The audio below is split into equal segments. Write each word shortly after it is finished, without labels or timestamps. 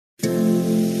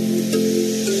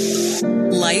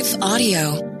Life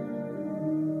Audio.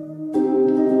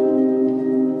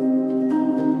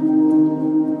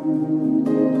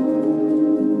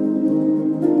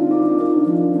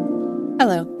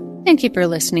 Hello. Thank you for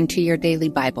listening to your daily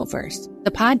Bible verse,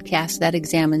 the podcast that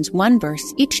examines one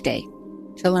verse each day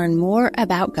to learn more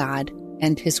about God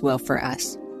and His will for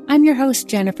us. I'm your host,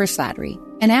 Jennifer Slattery,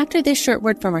 and after this short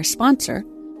word from our sponsor,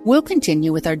 we'll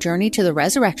continue with our Journey to the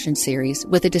Resurrection series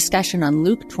with a discussion on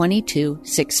Luke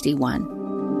 22:61.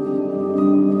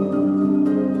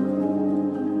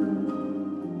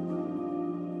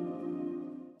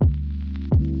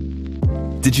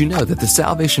 Did you know that the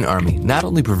Salvation Army not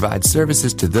only provides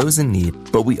services to those in need,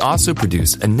 but we also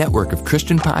produce a network of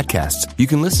Christian podcasts you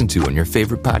can listen to on your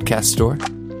favorite podcast store?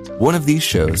 One of these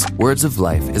shows, Words of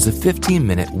Life, is a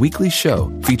 15-minute weekly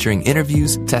show featuring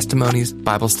interviews, testimonies,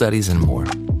 Bible studies, and more.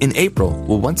 In April,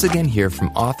 we'll once again hear from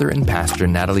author and pastor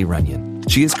Natalie Runyon.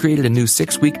 She has created a new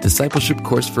 6-week discipleship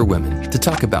course for women to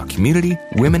talk about community,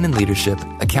 women in leadership,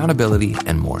 accountability,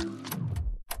 and more.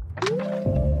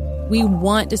 We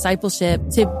want discipleship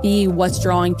to be what's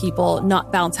drawing people,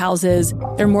 not bounce houses.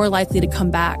 They're more likely to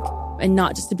come back and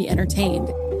not just to be entertained.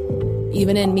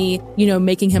 Even in me,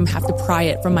 making him have to pry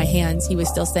it from my hands, he was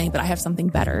still saying, but I have something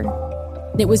better.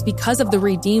 It was because of the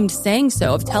redeemed saying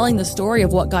so, of telling the story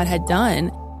of what God had done.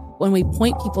 When we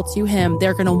point people to him,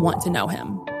 they're going to want to know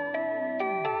him.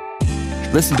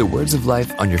 Listen to Words of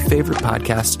Life on your favorite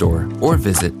podcast store or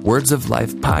visit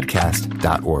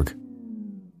wordsoflifepodcast.org.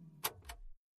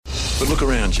 But look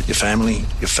around you. Your family,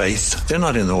 your faith, they're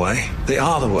not in the way. They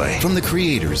are the way. From the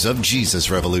creators of Jesus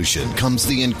Revolution comes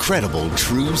the incredible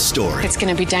true story. It's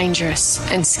going to be dangerous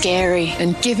and scary,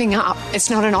 and giving up, it's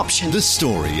not an option. The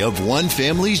story of one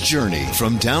family's journey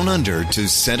from down under to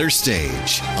center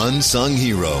stage. Unsung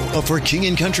Hero, a For King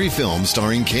and Country film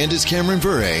starring Candace Cameron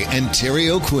Bure and Terry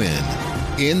O'Quinn.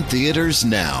 In theaters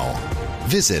now.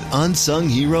 Visit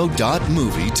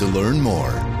unsunghero.movie to learn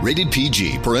more. Rated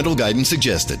PG. Parental guidance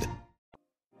suggested.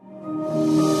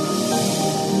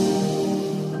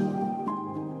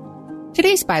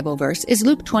 Today's Bible verse is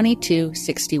Luke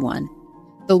 22:61.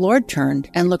 The Lord turned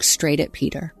and looked straight at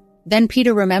Peter. Then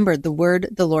Peter remembered the word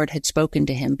the Lord had spoken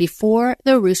to him before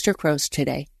the rooster crows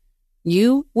today.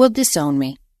 You will disown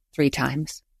me 3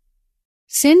 times.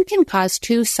 Sin can cause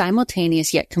 2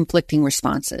 simultaneous yet conflicting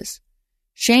responses.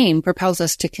 Shame propels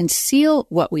us to conceal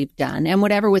what we've done and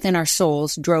whatever within our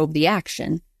souls drove the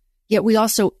action, yet we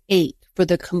also ache for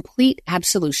the complete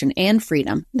absolution and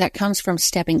freedom that comes from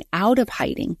stepping out of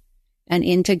hiding and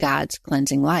into God's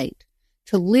cleansing light,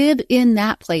 to live in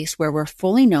that place where we're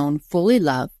fully known, fully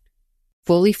loved,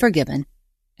 fully forgiven,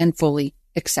 and fully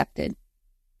accepted.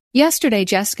 Yesterday,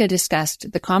 Jessica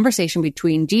discussed the conversation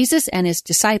between Jesus and his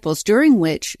disciples, during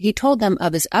which he told them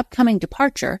of his upcoming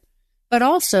departure, but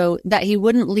also that he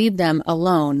wouldn't leave them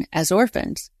alone as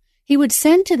orphans. He would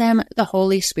send to them the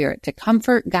Holy Spirit to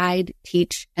comfort, guide,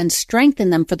 teach, and strengthen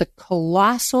them for the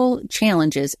colossal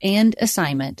challenges and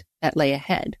assignment that lay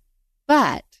ahead.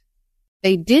 But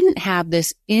they didn't have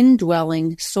this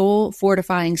indwelling,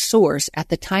 soul-fortifying source at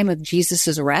the time of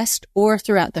Jesus' arrest or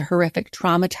throughout the horrific,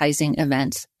 traumatizing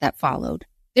events that followed.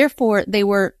 Therefore, they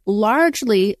were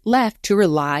largely left to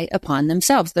rely upon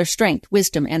themselves, their strength,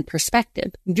 wisdom, and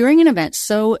perspective. During an event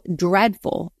so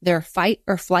dreadful, their fight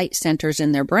or flight centers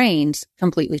in their brains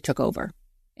completely took over.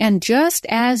 And just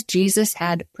as Jesus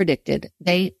had predicted,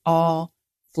 they all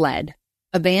fled,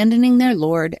 abandoning their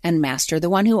Lord and Master, the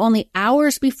one who only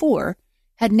hours before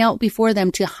had knelt before them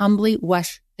to humbly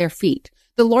wash their feet.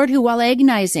 The Lord who, while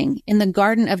agonizing in the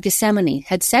Garden of Gethsemane,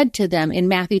 had said to them in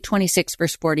Matthew 26,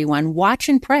 verse 41, watch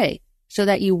and pray so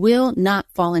that you will not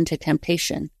fall into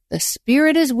temptation. The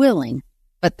spirit is willing,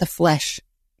 but the flesh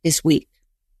is weak.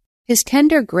 His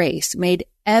tender grace, made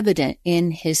evident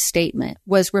in his statement,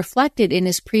 was reflected in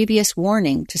his previous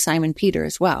warning to Simon Peter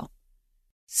as well.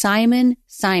 Simon,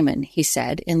 Simon, he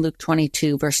said in Luke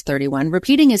 22, verse 31,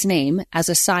 repeating his name as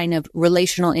a sign of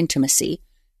relational intimacy.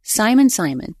 Simon,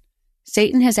 Simon,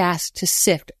 Satan has asked to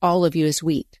sift all of you as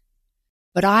wheat.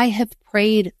 But I have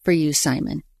prayed for you,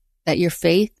 Simon, that your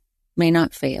faith may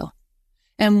not fail.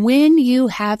 And when you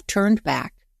have turned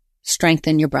back,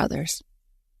 strengthen your brothers.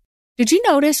 Did you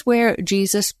notice where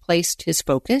Jesus placed his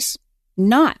focus?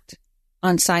 Not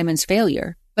on Simon's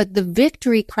failure, but the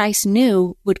victory Christ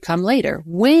knew would come later.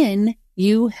 When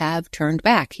you have turned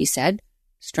back, he said,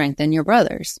 strengthen your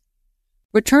brothers.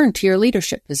 Return to your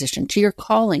leadership position, to your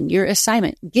calling, your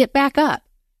assignment. Get back up,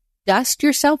 dust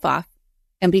yourself off,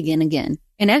 and begin again.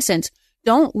 In essence,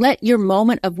 don't let your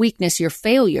moment of weakness, your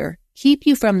failure, keep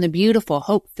you from the beautiful,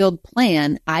 hope-filled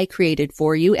plan I created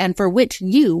for you and for which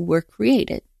you were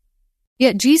created.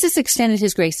 Yet Jesus extended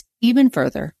his grace even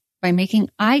further by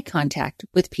making eye contact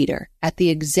with Peter at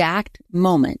the exact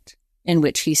moment in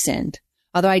which he sinned.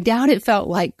 Although I doubt it felt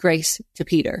like grace to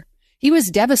Peter. He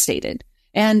was devastated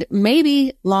and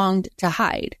maybe longed to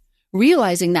hide,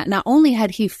 realizing that not only had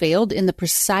he failed in the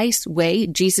precise way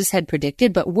Jesus had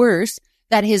predicted, but worse,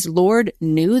 that his Lord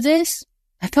knew this.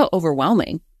 That felt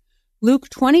overwhelming. Luke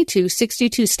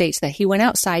 22:62 states that he went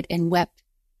outside and wept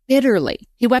bitterly.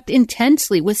 He wept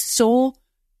intensely with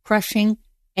soul-crushing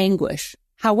anguish.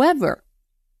 However,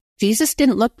 Jesus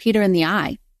didn't look Peter in the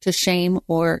eye to shame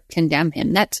or condemn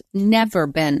him. That's never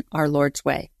been our Lord's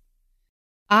way.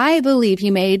 I believe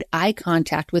he made eye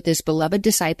contact with his beloved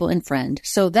disciple and friend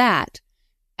so that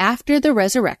after the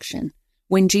resurrection,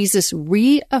 when Jesus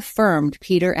reaffirmed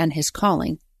Peter and his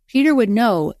calling, Peter would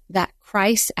know that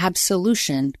Christ's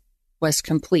absolution was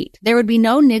complete. There would be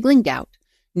no niggling doubt,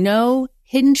 no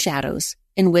hidden shadows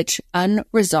in which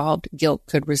unresolved guilt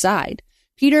could reside.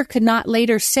 Peter could not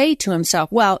later say to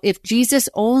himself, well, if Jesus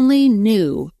only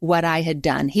knew what I had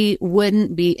done, he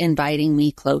wouldn't be inviting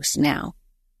me close now.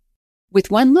 With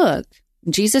one look,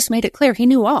 Jesus made it clear he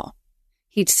knew all.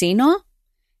 He'd seen all,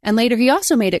 and later he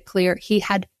also made it clear he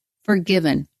had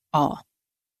forgiven all.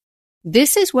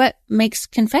 This is what makes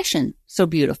confession so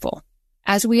beautiful.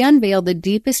 As we unveil the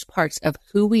deepest parts of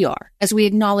who we are, as we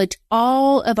acknowledge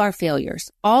all of our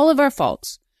failures, all of our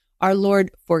faults, our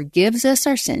Lord forgives us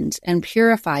our sins and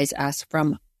purifies us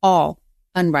from all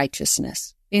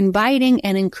unrighteousness, inviting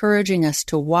and encouraging us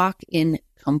to walk in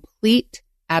complete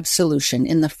absolution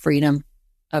in the freedom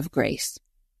of grace.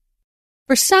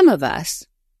 For some of us,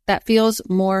 that feels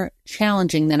more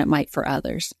challenging than it might for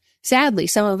others. Sadly,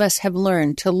 some of us have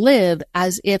learned to live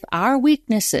as if our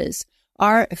weaknesses,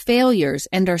 our failures,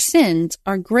 and our sins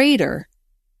are greater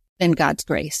than God's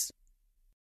grace.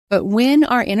 But when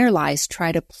our inner lies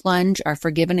try to plunge our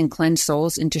forgiven and cleansed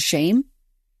souls into shame,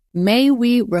 may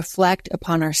we reflect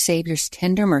upon our Savior's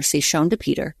tender mercy shown to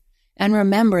Peter and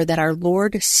remember that our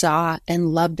Lord saw and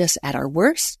loved us at our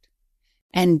worst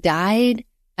and died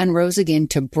and rose again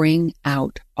to bring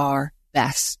out our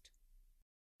best.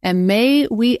 And may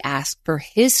we ask for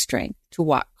his strength to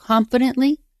walk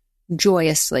confidently,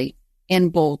 joyously,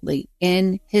 and boldly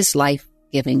in his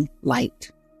life-giving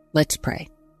light. Let's pray.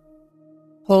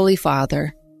 Holy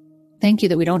Father, thank you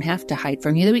that we don't have to hide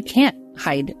from you, that we can't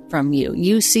hide from you.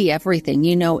 You see everything.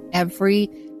 You know every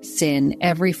sin,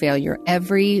 every failure,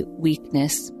 every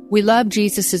weakness. We love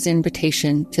Jesus'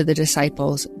 invitation to the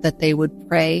disciples that they would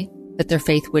pray, that their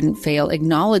faith wouldn't fail,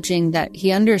 acknowledging that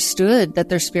he understood that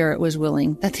their spirit was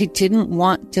willing, that they didn't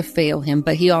want to fail him,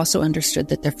 but he also understood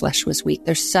that their flesh was weak.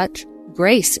 There's such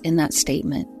grace in that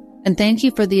statement. And thank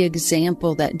you for the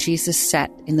example that Jesus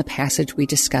set in the passage we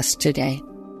discussed today.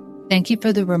 Thank you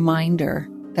for the reminder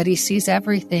that he sees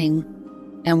everything,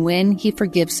 and when he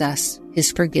forgives us,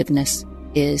 his forgiveness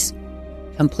is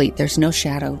complete. There's no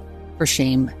shadow for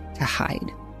shame to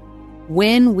hide.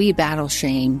 When we battle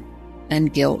shame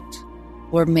and guilt,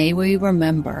 Lord, may we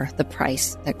remember the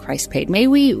price that Christ paid. May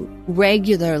we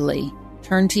regularly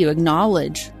turn to you,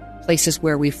 acknowledge places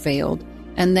where we failed,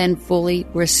 and then fully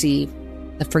receive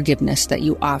the forgiveness that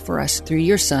you offer us through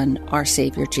your Son, our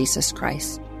Savior, Jesus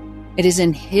Christ. It is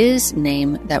in his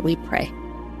name that we pray.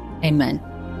 Amen.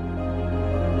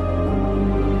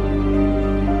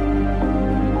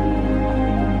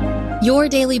 Your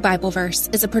Daily Bible Verse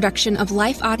is a production of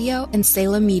Life Audio and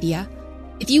Salem Media.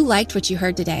 If you liked what you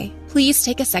heard today, please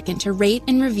take a second to rate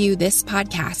and review this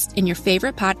podcast in your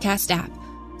favorite podcast app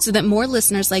so that more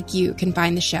listeners like you can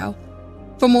find the show.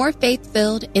 For more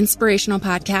faith-filled, inspirational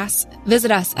podcasts,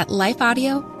 visit us at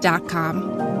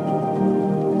lifeaudio.com.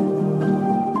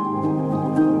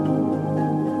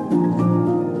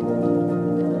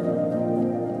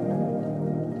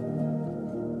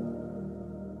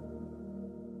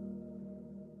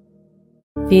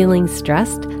 Feeling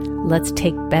stressed? Let's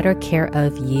take better care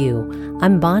of you.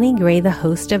 I'm Bonnie Gray, the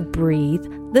host of Breathe,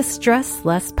 the Stress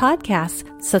Less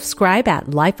podcast. Subscribe at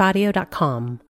lifeaudio.com.